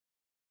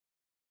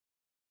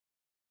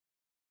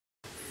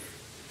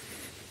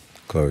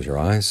Close your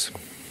eyes.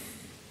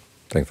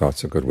 Think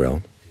thoughts of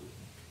goodwill.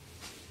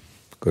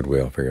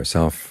 Goodwill for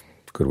yourself,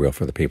 goodwill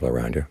for the people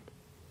around you.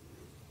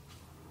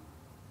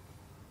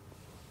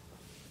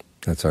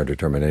 That's our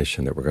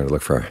determination, that we're going to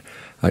look for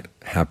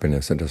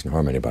happiness that doesn't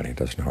harm anybody,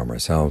 doesn't harm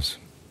ourselves,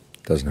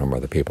 doesn't harm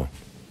other people.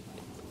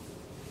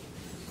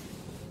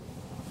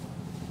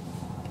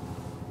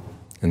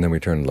 And then we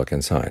turn and look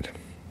inside.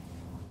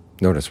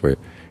 Notice where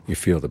you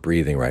feel the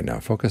breathing right now.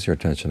 Focus your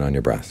attention on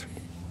your breath.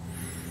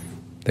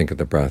 Think of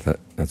the breath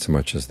not so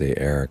much as the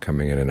air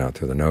coming in and out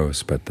through the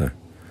nose, but the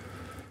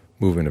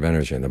movement of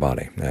energy in the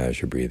body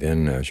as you breathe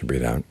in, as you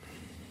breathe out.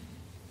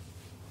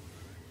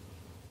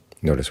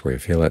 Notice where you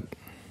feel it,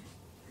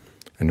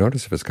 and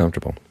notice if it's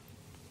comfortable.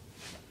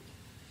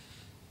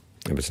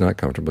 If it's not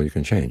comfortable, you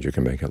can change. You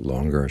can make it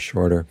longer or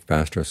shorter,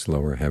 faster,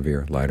 slower,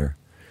 heavier, lighter,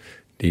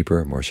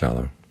 deeper, more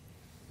shallow.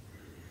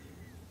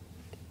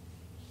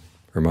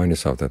 Remind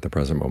yourself that the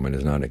present moment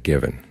is not a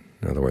given.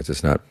 In other words,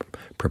 it's not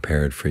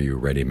prepared for you,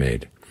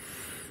 ready-made.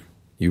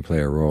 You play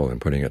a role in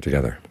putting it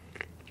together.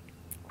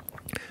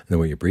 And the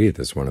way you breathe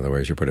is one of the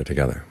ways you put it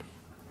together.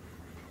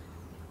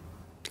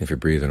 If you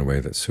breathe in a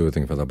way that's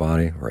soothing for the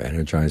body, or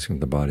energizing for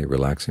the body,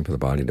 relaxing for the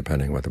body,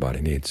 depending on what the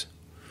body needs,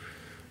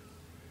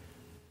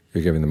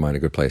 you're giving the mind a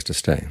good place to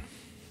stay.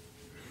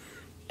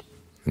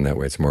 And that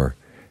way it's more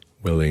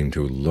willing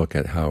to look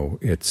at how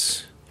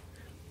it's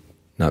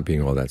not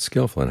being all that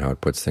skillful and how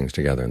it puts things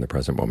together in the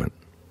present moment,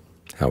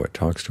 how it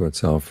talks to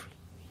itself,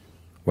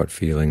 what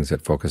feelings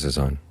it focuses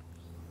on,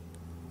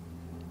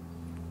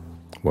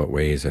 what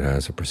ways it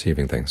has of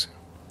perceiving things.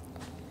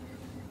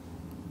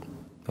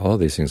 All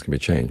of these things can be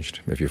changed.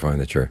 If you find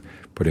that you're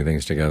putting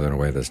things together in a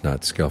way that's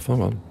not skillful,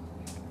 well,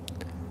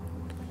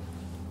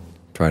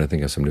 try to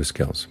think of some new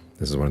skills.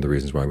 This is one of the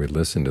reasons why we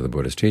listen to the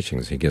Buddha's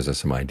teachings. He gives us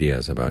some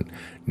ideas about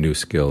new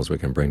skills we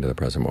can bring to the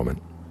present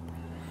moment.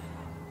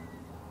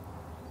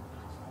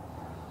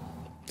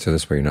 So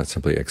this way you're not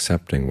simply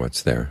accepting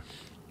what's there.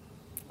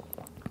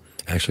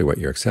 Actually, what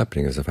you're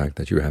accepting is the fact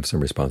that you have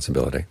some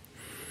responsibility,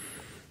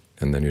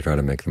 and then you try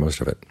to make the most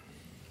of it.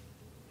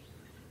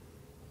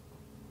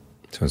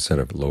 So instead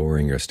of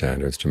lowering your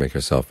standards to make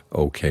yourself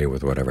okay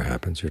with whatever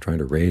happens, you're trying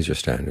to raise your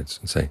standards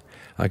and say,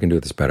 I can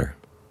do this better.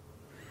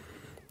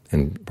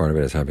 And part of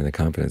it is having the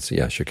confidence that,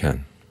 yes, you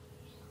can.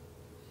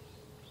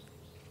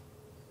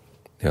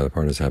 The other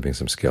part is having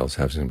some skills,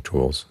 having some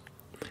tools,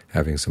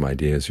 having some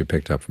ideas you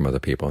picked up from other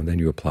people, and then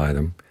you apply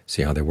them,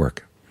 see how they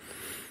work.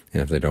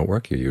 And if they don't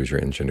work, you use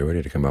your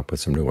ingenuity to come up with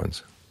some new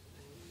ones.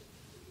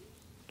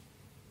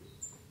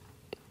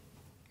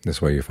 This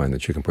way you find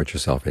that you can put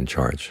yourself in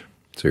charge,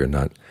 so you're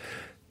not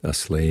a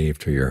slave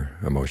to your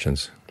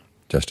emotions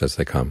just as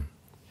they come.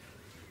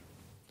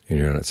 And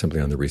you're not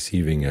simply on the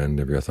receiving end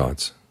of your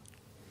thoughts,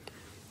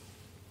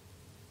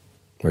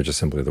 or just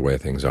simply the way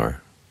things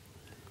are.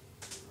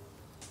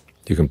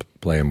 You can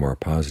play a more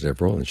positive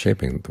role in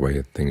shaping the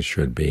way things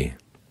should be.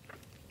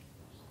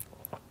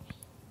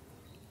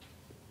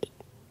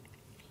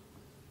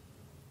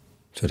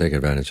 So take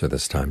advantage of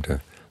this time to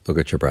look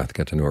at your breath,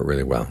 get to know it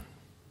really well,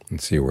 and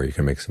see where you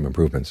can make some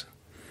improvements.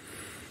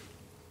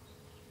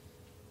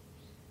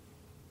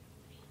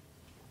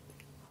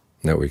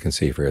 Now we can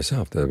see for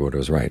yourself that the Buddha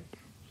was right,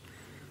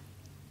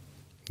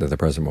 that the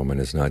present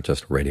moment is not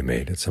just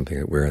ready-made. It's something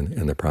that we're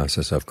in the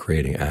process of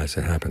creating as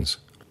it happens.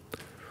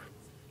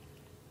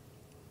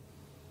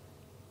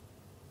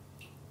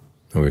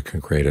 And we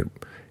can create it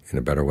in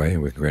a better way,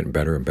 and we can create it in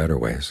better and better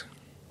ways.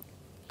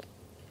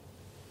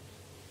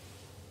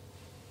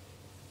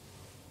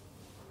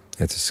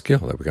 It's a skill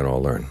that we can all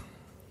learn.